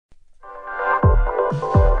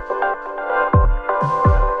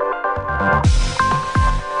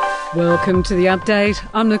Welcome to the update.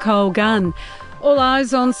 I'm Nicole Gunn. All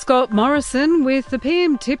eyes on Scott Morrison, with the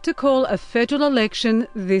PM tipped to call a federal election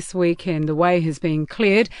this weekend. The way has been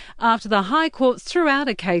cleared after the High Court threw out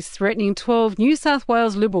a case threatening 12 New South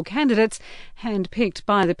Wales Liberal candidates handpicked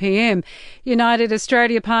by the PM. United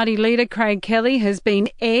Australia Party leader Craig Kelly has been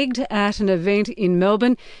egged at an event in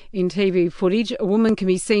Melbourne. In TV footage, a woman can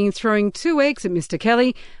be seen throwing 2 eggs at Mr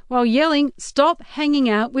Kelly while yelling, "Stop hanging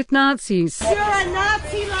out with Nazis." You're a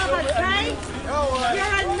Nazi lover, Craig.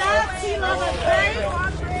 You're a Nazi lover, Craig.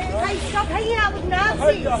 Hey, stop hanging out with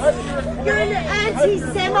Nazis. You're an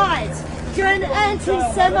anti-Semite. You're an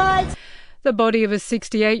anti-Semite. The body of a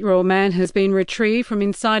 68-year-old man has been retrieved from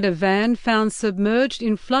inside a van found submerged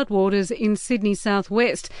in floodwaters in Sydney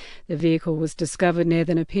southwest. The vehicle was discovered near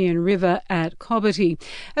the Nepean River at Cobbitty.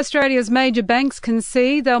 Australia's major banks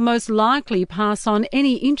concede they'll most likely pass on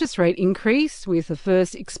any interest rate increase, with the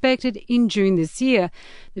first expected in June this year.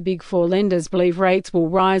 The Big Four lenders believe rates will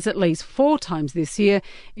rise at least 4 times this year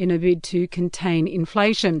in a bid to contain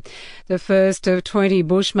inflation. The first of 20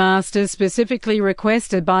 Bushmasters specifically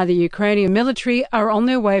requested by the Ukrainian military are on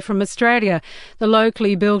their way from Australia. The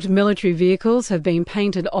locally built military vehicles have been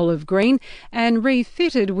painted olive green and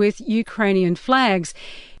refitted with Ukrainian flags.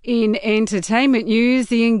 In entertainment news,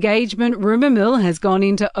 the engagement rumour mill has gone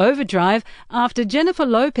into overdrive after Jennifer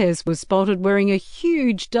Lopez was spotted wearing a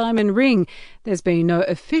huge diamond ring. There's been no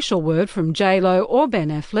official word from J-Lo or Ben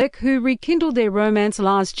Affleck, who rekindled their romance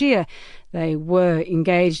last year. They were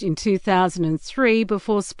engaged in 2003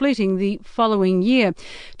 before splitting the following year.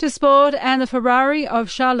 To sport, and the Ferrari of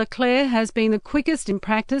Charles Leclerc has been the quickest in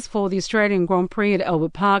practice for the Australian Grand Prix at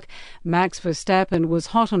Albert Park. Max Verstappen was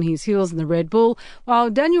hot on his heels in the Red Bull, while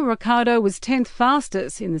Daniel Ricciardo was 10th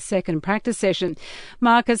fastest in the second practice session.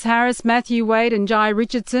 Marcus Harris, Matthew Wade and Jai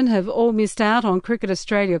Richardson have all missed out on Cricket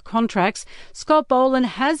Australia contracts. Scott Boland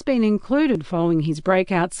has been included following his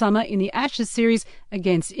breakout summer in the Ashes series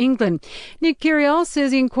against England. Nick Kyrgios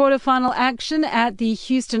is in quarter-final action at the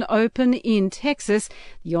Houston Open in Texas.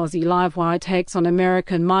 The Aussie Livewire takes on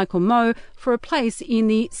American Michael Mmoh for a place in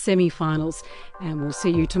the semi-finals. And we'll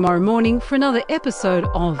see you tomorrow morning for another episode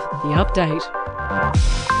of The Update.